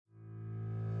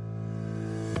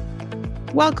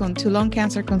Welcome to Lung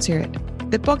Cancer Considered,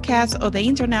 the podcast of the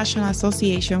International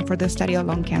Association for the Study of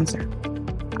Lung Cancer,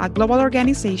 a global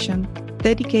organization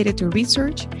dedicated to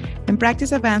research and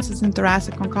practice advances in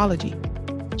thoracic oncology.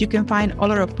 You can find all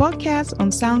our podcasts on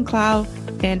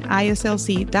SoundCloud and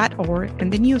ISLC.org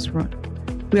and the newsroom.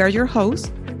 We are your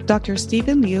hosts, Dr.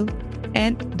 Stephen Liu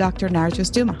and Dr.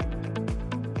 Narjus Duma.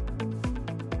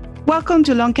 Welcome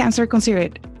to Lung Cancer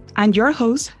Considered. I'm your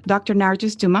host, Dr.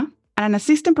 Narjus Duma, and an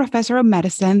assistant professor of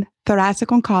medicine, thoracic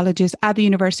oncologist at the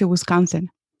University of Wisconsin.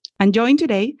 I'm joined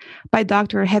today by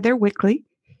Dr. Heather Wickley,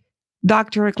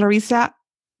 Dr. Clarissa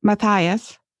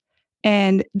Matthias,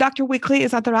 and Dr. Wickley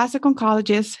is a thoracic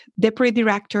oncologist, deputy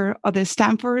director of the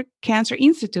Stanford Cancer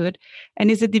Institute, and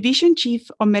is the division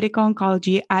chief of medical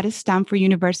oncology at Stanford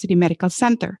University Medical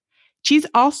Center. She's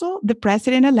also the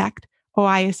president-elect of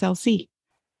ISLC.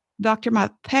 Dr.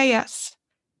 Matthias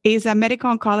is a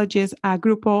medical oncologist at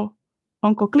Grupo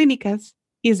Oncoclínicas,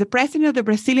 is the president of the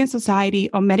Brazilian Society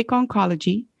of Medical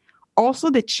Oncology,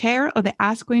 also the chair of the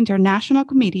ASCO International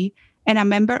Committee, and a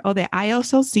member of the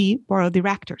ISLC Board of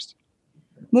Directors.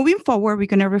 Moving forward, we're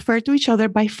going to refer to each other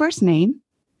by first name.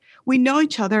 We know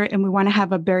each other and we want to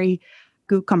have a very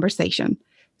good conversation.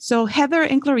 So Heather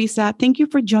and Clarissa, thank you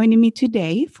for joining me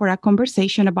today for a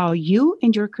conversation about you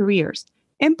and your careers,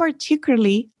 and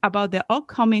particularly about the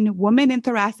upcoming Women in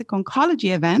Thoracic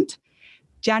Oncology event,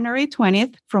 January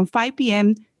 20th from 5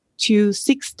 p.m. to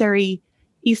 6:30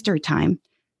 Eastern Time.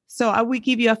 So I will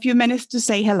give you a few minutes to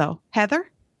say hello. Heather?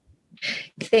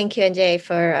 Thank you, NJ,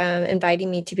 for inviting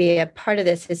me to be a part of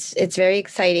this. It's very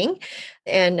exciting.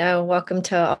 And welcome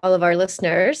to all of our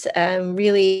listeners. I'm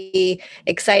really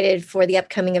excited for the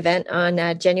upcoming event on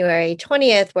January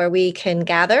 20th, where we can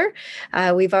gather.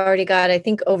 We've already got, I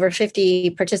think, over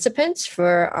 50 participants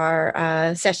for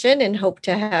our session and hope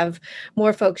to have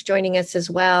more folks joining us as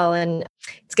well. And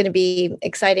it's going to be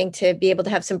exciting to be able to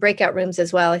have some breakout rooms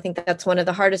as well. I think that's one of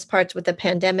the hardest parts with the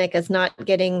pandemic, is not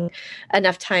getting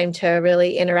enough time to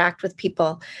really interact with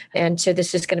people. And so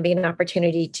this is going to be an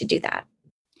opportunity to do that.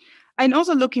 And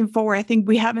also looking forward, I think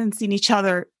we haven't seen each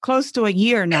other close to a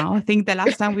year now. I think the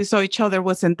last time we saw each other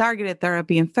was in targeted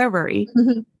therapy in February.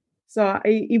 Mm-hmm. So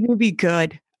it will be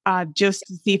good just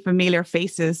to see familiar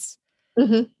faces.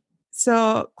 Mm-hmm.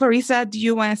 So Clarissa, do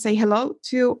you want to say hello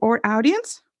to our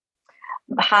audience?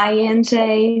 Hi,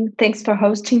 NJ. Thanks for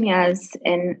hosting us.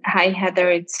 And hi, Heather.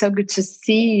 It's so good to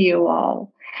see you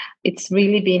all. It's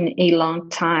really been a long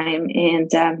time,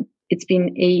 and it's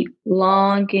been a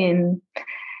long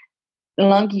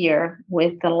year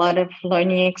with a lot of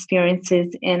learning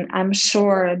experiences. And I'm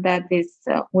sure that this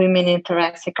Women in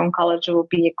Thoracic Oncology will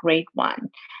be a great one,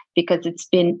 because it's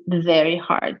been very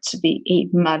hard to be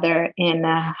a mother and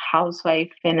a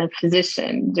housewife and a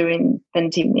physician during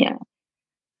pandemia.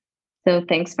 So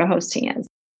thanks for hosting us.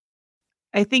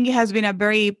 I think it has been a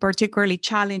very particularly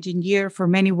challenging year for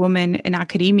many women in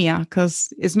academia,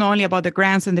 because it's not only about the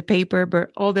grants and the paper, but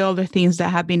all the other things that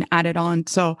have been added on.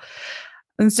 So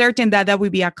I'm certain that that will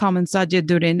be a common subject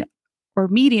during our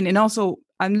meeting. And also,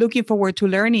 I'm looking forward to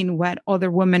learning what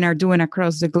other women are doing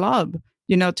across the globe,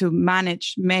 to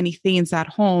manage many things at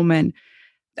home and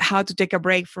how to take a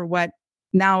break for what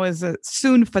now is a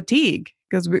Zoom fatigue,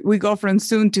 because we go from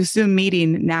Zoom to Zoom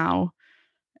meeting now,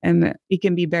 and it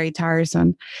can be very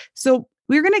tiresome. So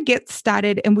we're going to get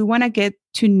started, and we want to get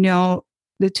to know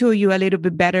the two of you a little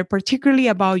bit better, particularly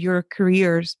about your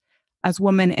careers as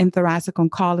women in thoracic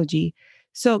oncology.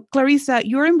 So Clarissa,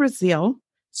 you're in Brazil.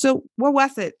 So what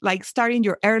was it like starting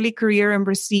your early career in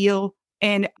Brazil,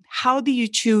 and how do you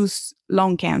choose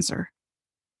lung cancer?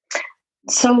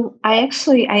 So I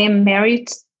am married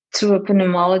to a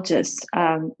pulmonologist,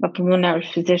 a pulmonary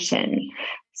physician.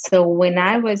 So when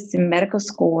I was in medical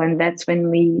school, and that's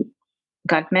when we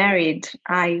got married,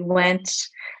 I went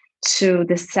to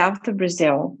the south of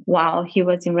Brazil while he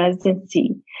was in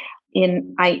residency.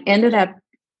 And I ended up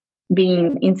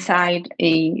being inside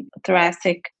a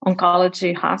thoracic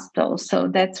oncology hospital. So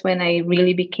that's when I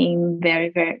really became very,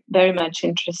 very, very much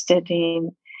interested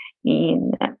in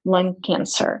lung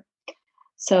cancer.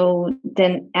 So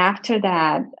then after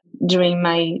that, during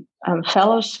my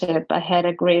fellowship, I had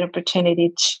a great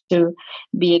opportunity to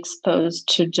be exposed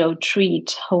to Joe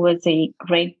Treat, who was a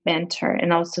great mentor,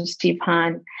 and also Steve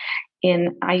Hahn. And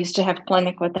I used to have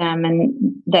clinic with them,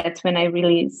 and that's when I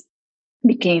really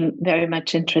became very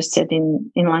much interested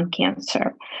in lung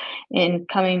cancer. And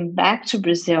coming back to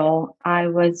Brazil, I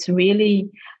was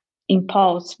really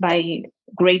impulsed by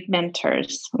great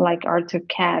mentors like Arthur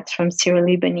Katz from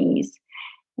Syro-Lebanese.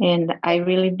 And I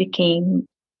really became,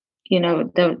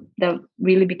 that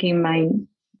really became my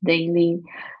daily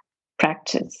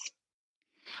practice.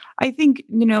 I think,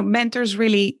 mentors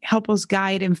really help us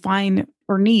guide and find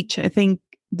our niche. I think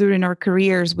during our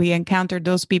careers, we encounter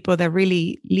those people that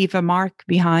really leave a mark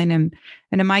behind. And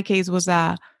in my case, was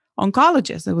a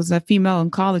oncologist. It was a female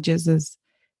oncologist.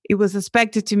 It was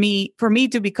expected for me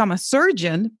to become a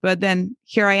surgeon, but then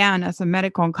here I am as a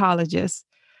medical oncologist,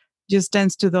 just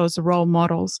thanks to those role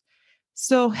models.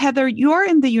 So Heather, you're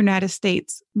in the United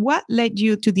States. What led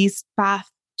you to this path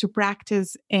to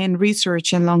practice and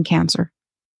research in lung cancer?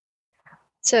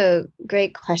 So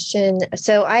great question.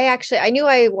 So I knew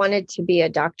I wanted to be a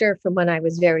doctor from when I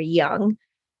was very young,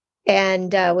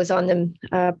 and was on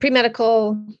the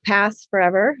pre-medical path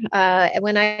forever. And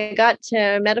when I got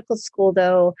to medical school,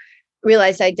 though,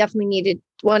 realized I definitely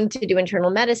wanted to do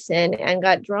internal medicine, and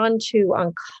got drawn to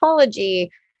oncology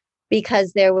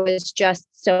because there was just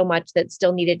so much that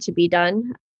still needed to be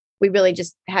done. We really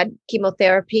just had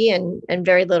chemotherapy and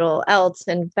very little else,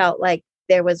 and felt like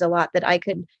there was a lot that I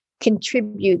could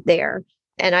contribute there.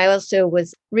 And I also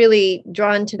was really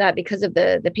drawn to that because of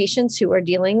the patients who are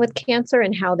dealing with cancer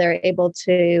and how they're able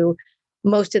to,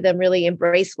 most of them really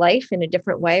embrace life in a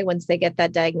different way once they get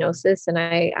that diagnosis. And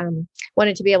I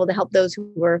wanted to be able to help those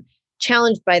who were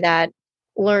challenged by that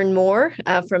learn more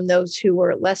from those who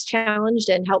were less challenged,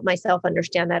 and help myself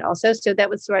understand that also. So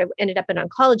that was where I ended up in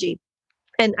oncology.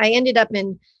 And I ended up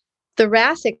in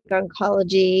thoracic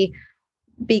oncology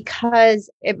because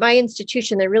at my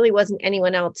institution, there really wasn't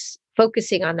anyone else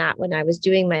focusing on that when I was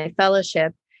doing my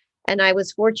fellowship. And I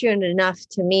was fortunate enough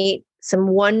to meet some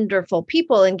wonderful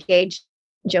people engaged,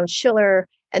 Joan Schiller,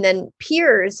 and then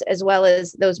peers, as well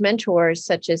as those mentors,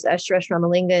 such as Suresh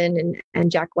Ramalingan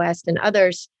and Jack West and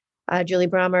others, Julie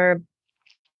Brahmer,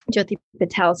 Jyoti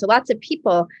Patel. So lots of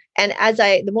people. And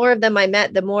the more of them I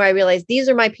met, the more I realized these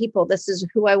are my people. This is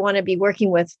who I want to be working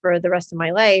with for the rest of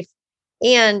my life.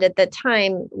 And at that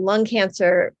time, lung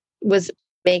cancer was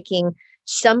making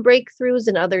some breakthroughs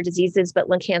in other diseases, but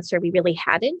lung cancer, we really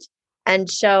hadn't. And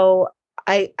so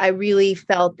I really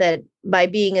felt that by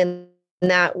being in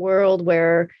that world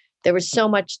where there was so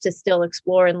much to still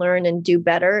explore and learn and do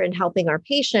better, and helping our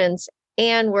patients,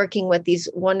 and working with these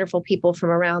wonderful people from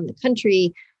around the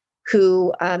country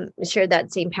who shared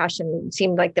that same passion,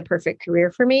 seemed like the perfect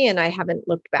career for me. And I haven't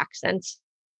looked back since.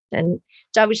 And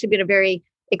it's obviously been a very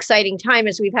exciting time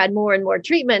as we've had more and more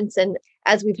treatments. And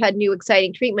as we've had new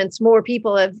exciting treatments, more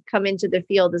people have come into the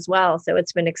field as well. So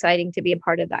it's been exciting to be a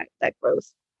part of that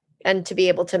growth, and to be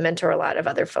able to mentor a lot of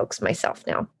other folks myself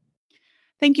now.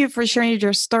 Thank you for sharing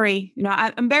your story.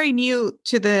 I'm very new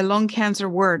to the lung cancer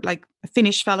world, like I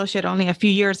finished fellowship only a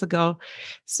few years ago.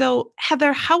 So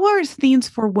Heather, how are things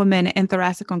for women in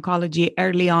thoracic oncology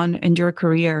early on in your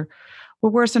career?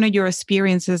 What were some of your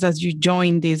experiences as you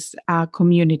joined this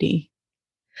community?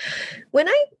 When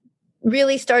I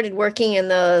really started working in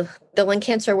the lung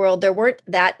cancer world, there weren't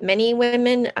that many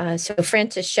women. So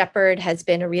Frances Shepard has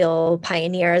been a real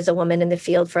pioneer as a woman in the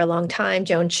field for a long time.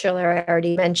 Joan Schiller, I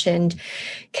already mentioned,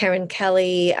 Karen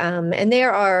Kelly, and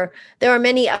there are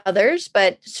many others,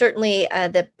 but certainly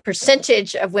the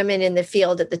percentage of women in the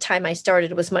field at the time I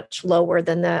started was much lower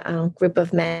than the group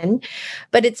of men.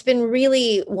 But it's been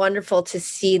really wonderful to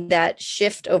see that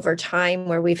shift over time,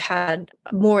 where we've had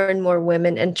more and more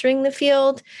women entering the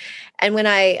field. And when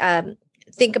I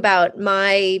think about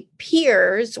my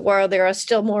peers, while there are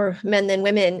still more men than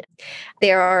women,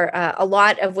 there are a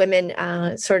lot of women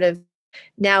sort of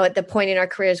now at the point in our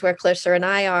careers where Clarissa and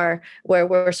I are, where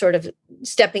we're sort of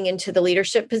stepping into the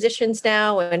leadership positions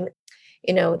now. And,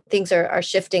 things are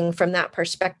shifting from that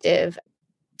perspective.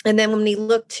 And then when we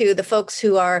look to the folks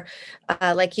who are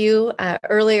like you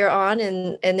earlier on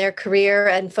in their career,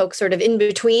 and folks sort of in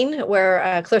between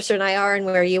where Clarissa and I are and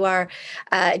where you are,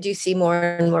 I do see more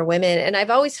and more women. And I've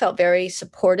always felt very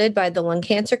supported by the lung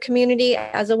cancer community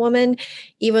as a woman,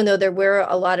 even though there were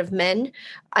a lot of men.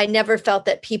 I never felt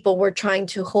that people were trying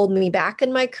to hold me back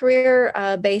in my career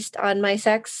based on my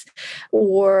sex,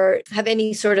 or have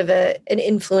any sort of an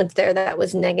influence there that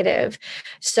was negative.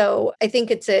 So I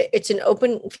think it's an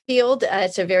open field.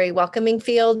 It's a very welcoming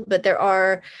field, but there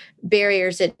are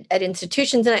barriers at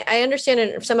institutions. And I understand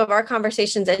in some of our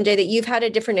conversations, NJ, that you've had a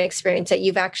different experience, that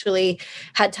you've actually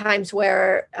had times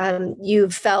where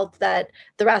you've felt that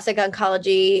thoracic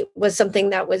oncology was something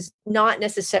that was not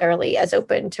necessarily as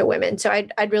open to women. So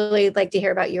I'd really like to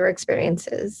hear about your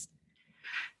experiences.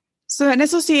 So, and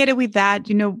associated with that,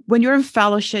 when you're in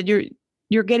fellowship,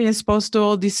 you're getting exposed to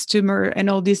all this tumor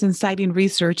and all this exciting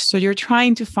research. So you're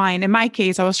trying to find, in my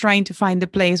case, I was trying to find the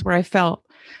place where I felt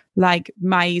like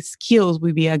my skills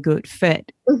would be a good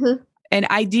fit. Mm-hmm. And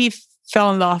I did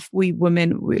fell in love with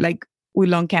women with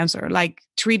lung cancer, like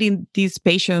treating these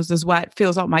patients is what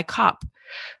fills up my cup.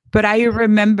 But I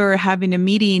remember having a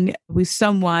meeting with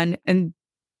someone and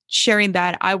sharing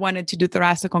that I wanted to do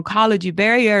thoracic oncology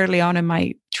very early on in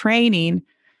my training.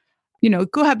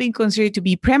 It could have been considered to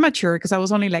be premature because I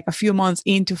was only like a few months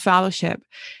into fellowship.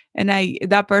 And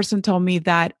that person told me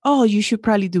that, oh, you should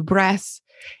probably do breast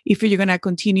if you're going to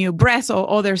continue breast or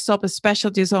other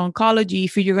subspecialties of oncology,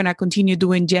 if you're going to continue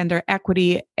doing gender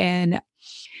equity and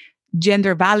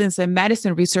gender balance and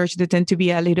medicine research, that tend to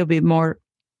be a little bit more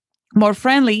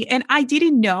friendly. And I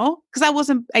didn't know because I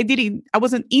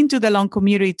wasn't into the lung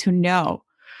community to know.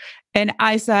 And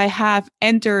as I have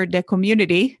entered the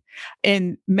community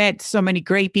and met so many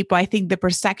great people, I think the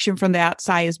perception from the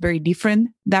outside is very different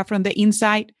than from the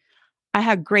inside. I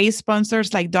have great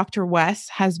sponsors, like Dr. West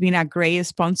has been a great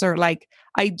sponsor. Like,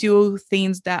 I do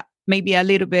things that may be a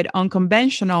little bit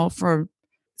unconventional for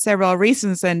several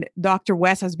reasons. And Dr.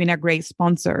 West has been a great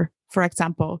sponsor, for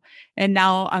example. And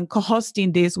now I'm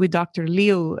co-hosting this with Dr.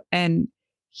 Liu, and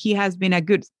he has been a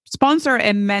good sponsor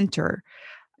and mentor.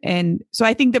 And so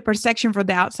I think the perception from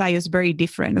the outside is very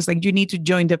different. It's like you need to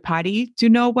join the party to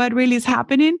know what really is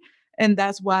happening. And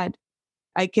that's what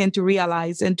I came to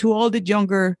realize. And to all the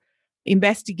younger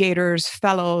investigators,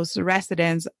 fellows,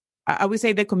 residents, I would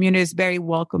say the community is very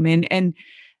welcoming. And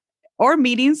our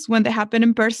meetings, when they happen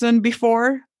in person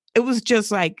before, it was just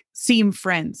like seeing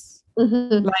friends.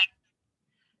 Mm-hmm. Like,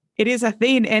 it is a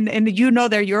thing. And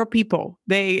they're your people.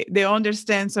 They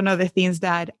understand some of the things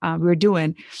that we're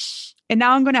doing. And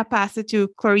now I'm going to pass it to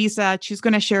Clarissa. She's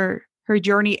going to share her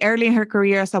journey early in her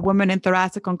career as a woman in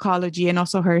thoracic oncology, and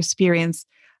also her experience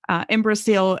in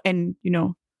Brazil, and,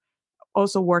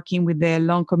 also working with the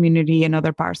lung community in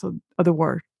other parts of the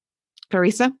world.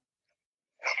 Clarissa?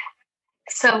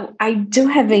 So I do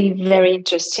have a very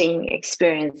interesting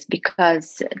experience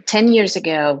because 10 years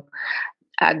ago,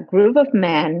 a group of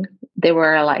men, there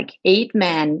were like 8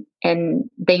 men, and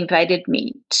they invited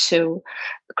me to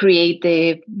create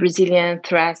the Brazilian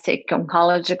Thoracic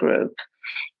Oncology Group.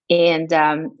 And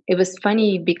it was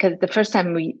funny because the first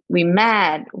time we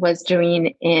met was during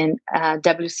in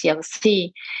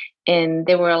WCLC, and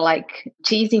they were like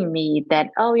teasing me that,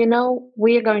 oh,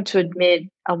 we are going to admit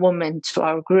a woman to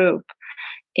our group.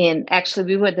 And actually,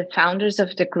 we were the founders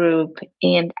of the group.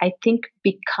 And I think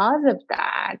because of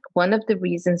that, one of the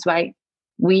reasons why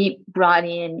we brought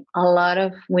in a lot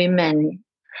of women.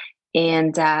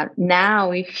 And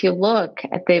now, if you look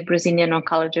at the Brazilian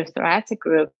Oncology Thoracic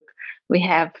Group, we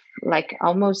have like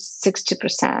almost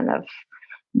 60% of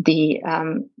the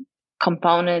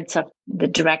components of the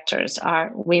directors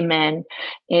are women.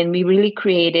 And we really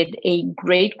created a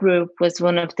great group, was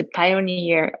one of the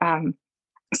pioneer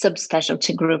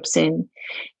subspecialty groups in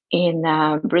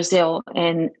Brazil.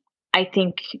 And I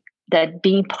think that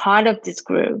being part of this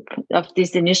group, of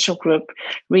this initial group,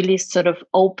 really sort of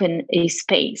opened a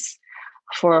space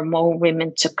for more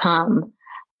women to come.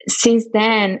 Since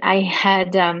then, I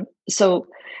had so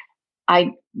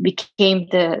I became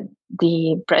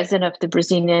the president of the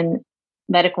Brazilian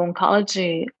Medical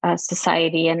Oncology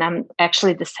Society, and I'm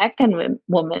actually the second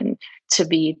woman to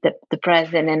be the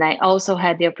president. And I also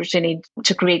had the opportunity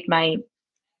to create my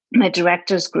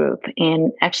directors group,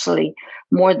 and actually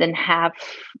more than half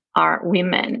are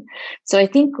women. So I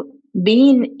think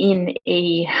being in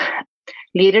a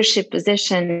leadership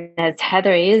position as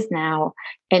Heather is now,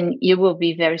 and you will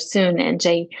be very soon,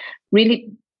 NJ,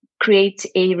 really creates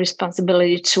a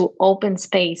responsibility to open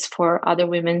space for other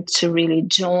women to really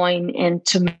join and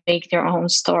to make their own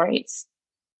stories.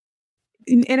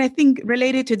 And I think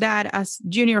related to that, as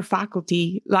junior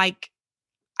faculty, like,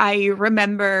 I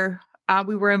remember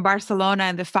we were in Barcelona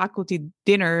and the faculty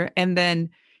dinner, and then,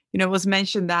 it was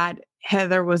mentioned that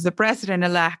Heather was the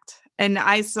president-elect. And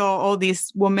I saw all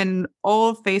these women,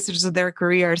 all phases of their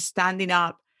career, standing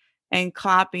up and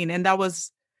clapping. And that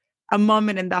was a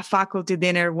moment in that faculty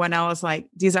dinner when I was like,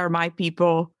 these are my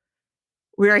people.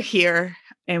 We are here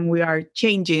and we are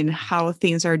changing how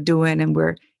things are doing, and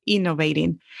we're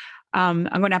innovating. I'm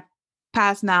going to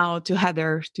pass now to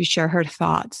Heather to share her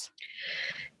thoughts.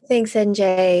 Thanks,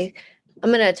 NJ.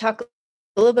 I'm going to talk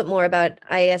a little bit more about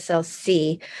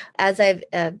ISLC. As I've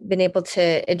been able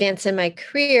to advance in my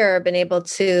career, been able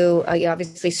to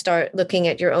obviously start looking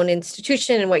at your own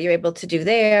institution and what you're able to do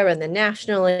there, and then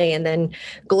nationally, and then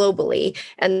globally.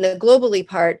 And the globally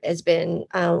part has been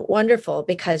wonderful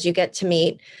because you get to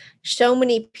meet so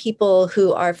many people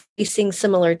who are facing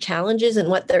similar challenges and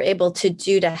what they're able to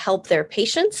do to help their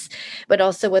patients, but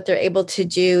also what they're able to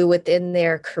do within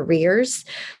their careers.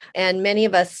 And many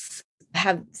of us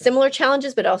have similar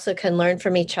challenges, but also can learn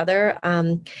from each other.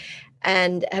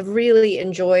 and have really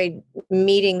enjoyed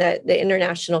meeting the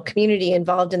international community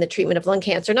involved in the treatment of lung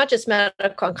cancer, not just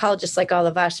medical oncologists like all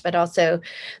of us, but also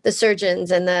the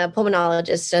surgeons and the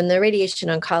pulmonologists and the radiation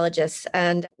oncologists.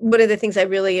 And one of the things I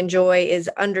really enjoy is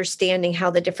understanding how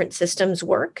the different systems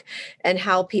work and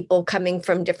how people coming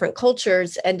from different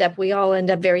cultures we all end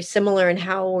up very similar in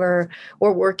how we're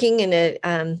working in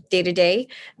a day-to-day,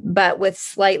 but with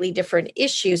slightly different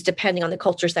issues depending on the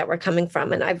cultures that we're coming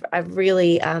from. And I've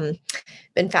really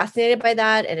been fascinated by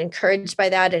that and encouraged by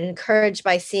that, and encouraged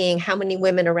by seeing how many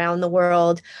women around the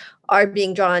world are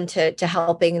being drawn to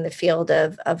helping in the field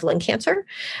of lung cancer.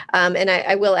 And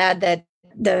I will add that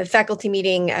the faculty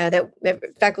meeting,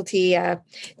 faculty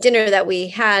dinner that we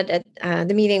had at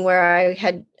the meeting where I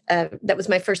had, that was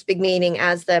my first big meeting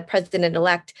as the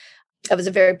president-elect. It was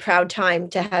a very proud time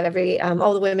to have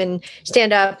all the women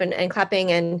stand up and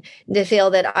clapping, and to feel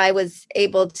that I was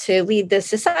able to lead the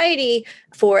society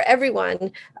for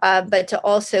everyone, but to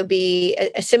also be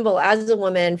a symbol as a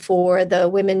woman for the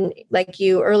women like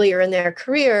you earlier in their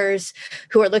careers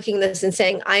who are looking at this and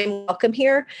saying, I'm welcome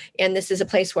here, and this is a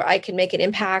place where I can make an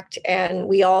impact, and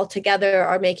we all together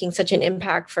are making such an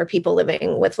impact for people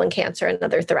living with lung cancer and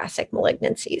other thoracic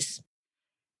malignancies.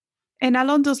 And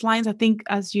along those lines, I think,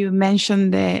 as you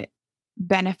mentioned, the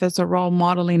benefits of role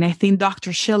modeling, I think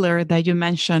Dr. Schiller that you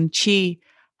mentioned, she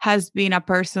has been a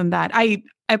person that I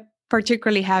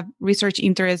particularly have research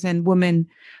interest in women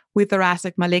with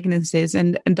thoracic malignancies.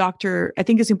 And Dr., I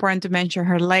think it's important to mention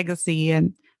her legacy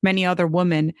and many other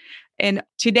women. And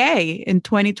today, in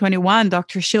 2021,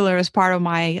 Dr. Schiller is part of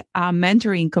my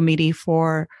mentoring committee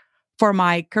for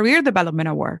my Career Development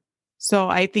Award. So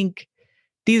I think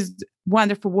these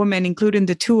wonderful women, including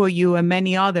the two of you and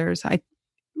many others, I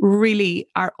really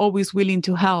are always willing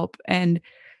to help. And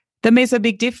that makes a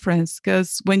big difference,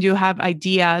 because when you have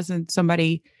ideas and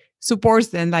somebody supports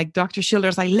them, like Dr.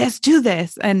 Schiller's like, let's do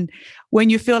this. And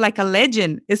when you feel like a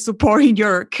legend is supporting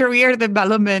your career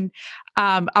development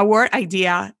award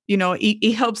idea,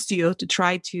 it helps you to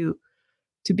try to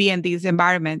be in this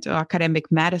environment of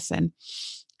academic medicine.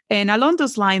 And along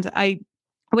those lines, I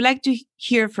would like to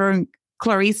hear from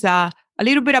Clarissa a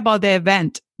little bit about the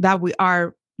event that we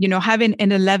are, having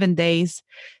in 11 days.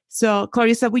 So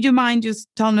Clarissa, would you mind just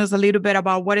telling us a little bit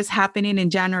about what is happening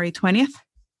in January 20th?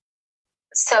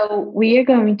 So we are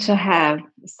going to have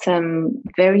some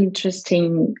very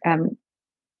interesting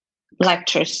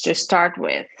lectures to start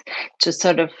with, to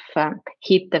sort of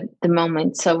hit the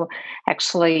moment. So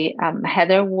actually,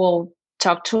 Heather will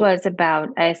talk to us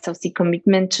about ISLC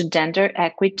commitment to gender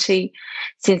equity,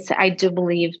 since I do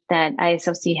believe that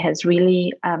ISLC has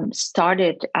really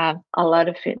started a lot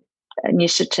of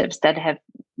initiatives that have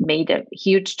made a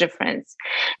huge difference.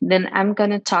 Then I'm going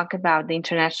to talk about the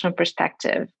international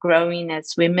perspective, growing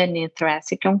as women in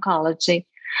thoracic oncology.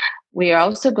 We are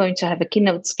also going to have a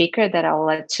keynote speaker that I'll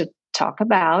let you talk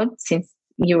about, since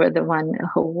you were the one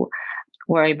who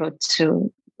were able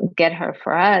to get her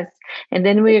for us. And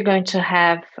then we are going to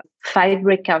have 5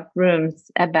 breakout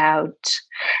rooms about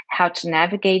how to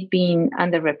navigate being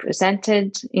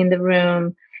underrepresented in the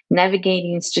room,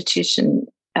 navigating institution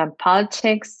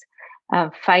politics,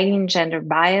 fighting gender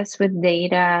bias with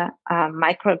data,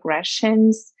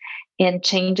 microaggressions, and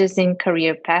changes in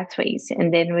career pathways.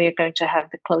 And then we are going to have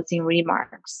the closing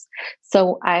remarks.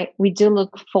 So we do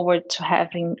look forward to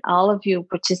having all of you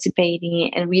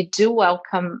participating, and we do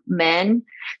welcome men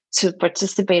to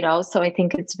participate also. I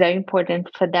think it's very important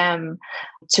for them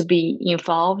to be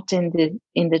involved in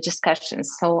the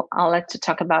discussions. So I'll let you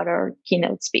talk about our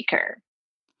keynote speaker.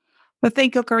 Well,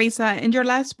 thank you, Clarissa. And your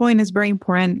last point is very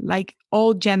important. Like,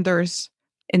 all genders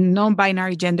and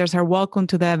non-binary genders are welcome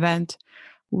to the event.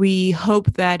 We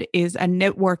hope that is a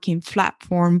networking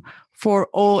platform for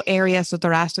all areas of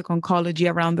thoracic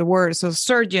oncology around the world. So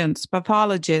surgeons,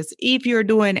 pathologists, if you're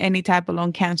doing any type of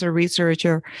lung cancer research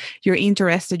or you're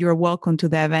interested, you're welcome to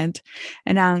the event.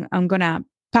 And I'm going to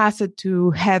pass it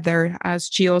to Heather as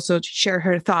she also share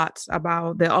her thoughts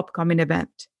about the upcoming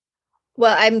event.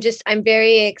 Well, I'm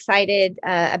very excited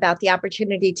about the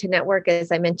opportunity to network.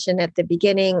 As I mentioned at the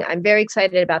beginning, I'm very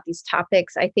excited about these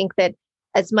topics. I think that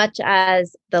as much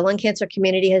as the lung cancer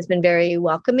community has been very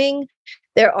welcoming,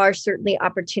 there are certainly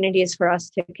opportunities for us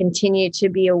to continue to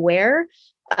be aware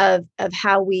of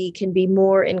how we can be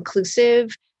more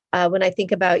inclusive. When I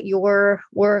think about your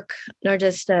work,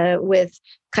 Narjust, with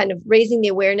kind of raising the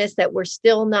awareness that we're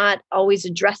still not always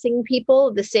addressing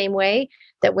people the same way,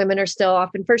 that women are still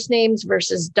often first names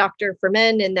versus doctor for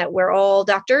men, and that we're all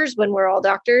doctors when we're all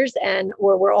doctors,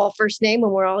 or we're all first name when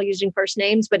we're all using first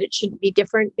names, but it shouldn't be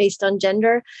different based on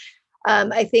gender.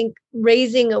 I think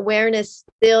raising awareness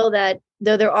still that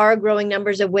though there are growing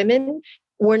numbers of women,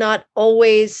 we're not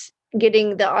always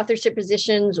getting the authorship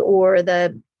positions or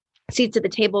the seats at the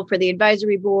table for the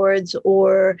advisory boards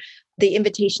or the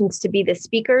invitations to be the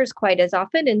speakers quite as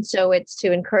often. And so it's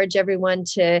to encourage everyone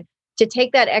to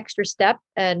take that extra step.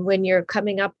 And when you're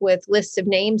coming up with lists of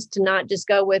names, to not just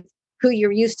go with who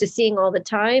you're used to seeing all the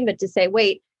time, but to say,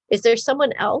 wait, is there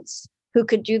someone else who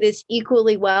could do this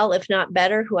equally well, if not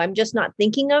better, who I'm just not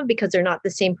thinking of because they're not the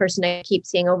same person I keep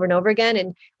seeing over and over again?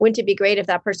 And wouldn't it be great if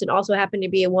that person also happened to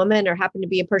be a woman or happened to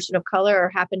be a person of color or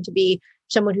happened to be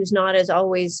someone who's not as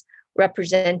always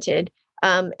represented?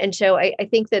 And so I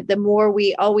think that the more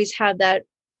we always have that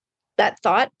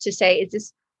thought to say, is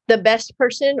this the best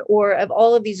person, or of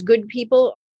all of these good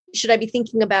people, should I be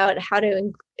thinking about how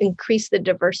to increase the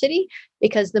diversity?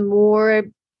 Because the more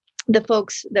the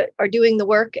folks that are doing the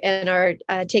work and are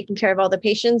taking care of all the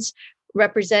patients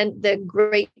represent the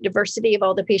great diversity of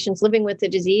all the patients living with the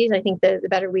disease, I think the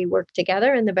better we work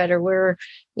together and the better we're,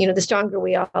 the stronger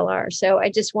we all are. So I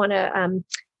just want to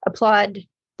applaud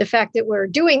the fact that we're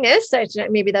doing this.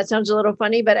 Maybe that sounds a little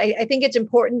funny, but I think it's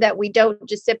important that we don't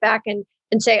just sit back and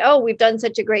say, oh, we've done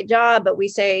such a great job, but we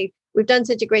say, we've done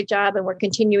such a great job and we're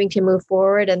continuing to move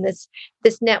forward. And this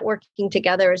networking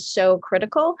together is so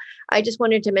critical. I just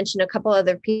wanted to mention a couple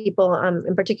other people,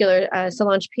 in particular,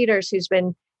 Solange Peters, who's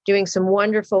been doing some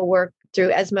wonderful work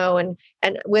through ESMO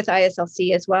and with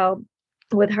ISLC as well,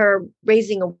 with her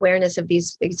raising awareness of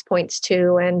these points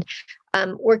too. And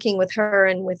working with her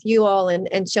and with you all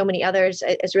and so many others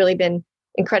has really been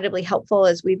incredibly helpful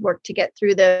as we've worked to get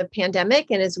through the pandemic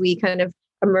and as we kind of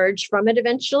emerge from it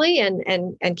eventually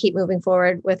and keep moving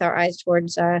forward with our eyes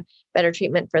towards better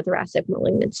treatment for thoracic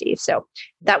malignancies. So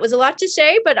that was a lot to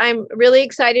say, but I'm really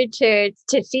excited to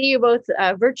see you both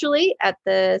virtually at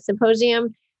the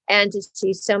symposium and to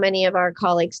see so many of our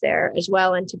colleagues there as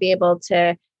well, and to be able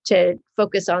to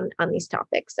focus on these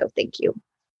topics. So thank you.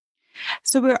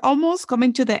 So we're almost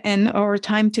coming to the end of our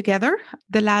time together.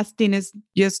 The last thing is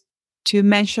just to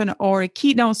mention our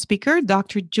keynote speaker,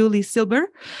 Dr. Julie Silver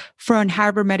from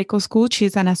Harvard Medical School.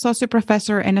 She's an associate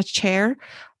professor and a chair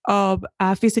of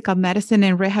physical medicine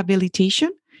and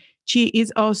rehabilitation. She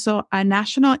is also a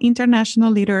national,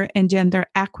 international leader in gender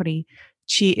equity.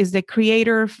 She is the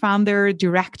creator, founder,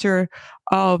 director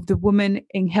of the Women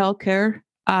in Healthcare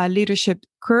Leadership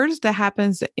course that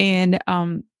happens in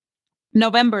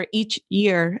November each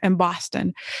year in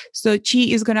Boston. So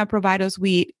she is going to provide us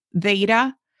with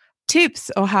data,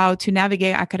 tips on how to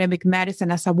navigate academic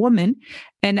medicine as a woman.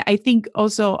 And I think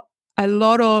also a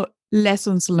lot of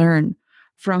lessons learned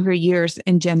from her years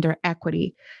in gender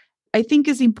equity. I think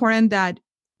it's important that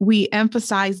we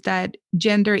emphasize that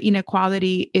gender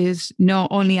inequality is not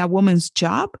only a woman's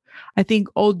job. I think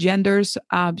all genders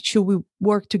should we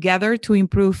work together to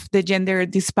improve the gender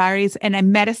disparities and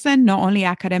in medicine, not only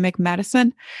academic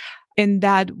medicine. And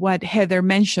that what Heather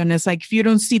mentioned is like, if you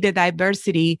don't see the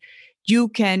diversity, you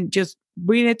can just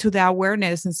bring it to the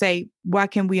awareness and say,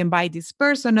 what can we invite this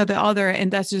person or the other?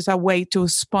 And that's just a way to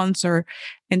sponsor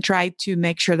and try to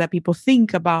make sure that people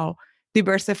think about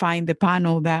diversifying the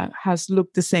panel that has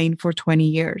looked the same for 20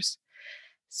 years.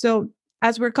 So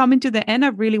as we're coming to the end, I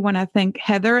really want to thank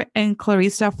Heather and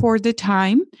Clarissa for the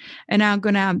time. And I'm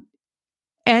going to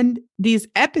end this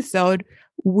episode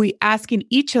with asking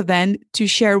each of them to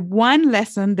share one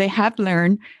lesson they have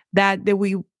learned that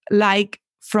we like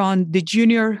from the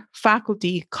junior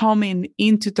faculty coming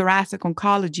into thoracic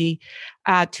oncology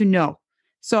to know.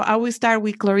 So I will start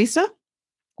with Clarissa.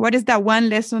 What is that one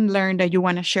lesson learned that you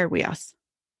want to share with us?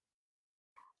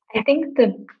 I think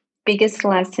the biggest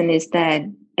lesson is that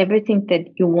everything that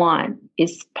you want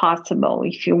is possible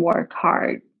if you work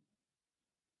hard.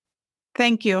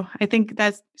 Thank you. I think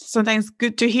that's sometimes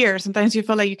good to hear. Sometimes you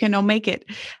feel like you cannot make it.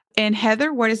 And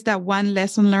Heather, what is that one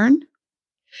lesson learned?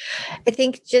 I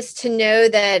think just to know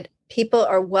that people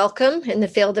are welcome in the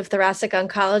field of thoracic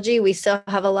oncology. We still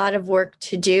have a lot of work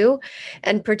to do.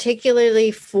 And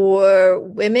particularly for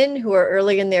women who are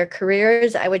early in their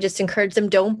careers, I would just encourage them,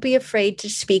 don't be afraid to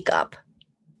speak up.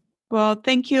 Well,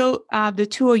 thank you, the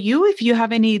two of you. If you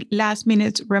have any last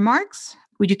minute remarks,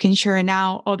 you can share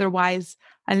now. Otherwise,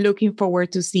 I'm looking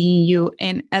forward to seeing you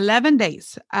in 11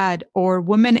 days at our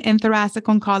Women in Thoracic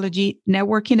Oncology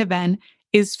networking event.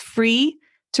 Is free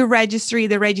to register.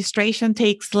 The registration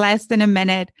takes less than a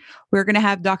minute. We're going to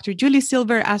have Dr. Julie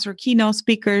Silver as our keynote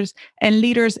speakers and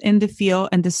leaders in the field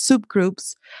and the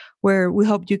subgroups where we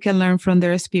hope you can learn from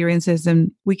their experiences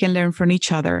and we can learn from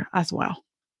each other as well.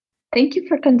 Thank you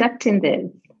for conducting this.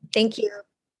 Thank you.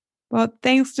 Well,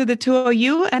 thanks to the two of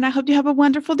you, and I hope you have a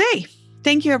wonderful day.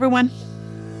 Thank you, everyone.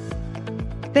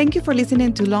 Thank you for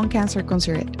listening to Lung Cancer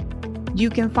Considered. You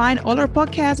can find all our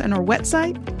podcasts on our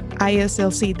website,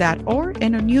 islc.org,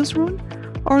 in our newsroom,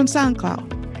 or on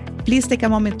SoundCloud. Please take a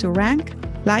moment to rank,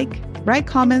 like, write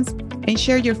comments, and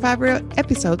share your favorite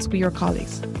episodes with your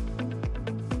colleagues.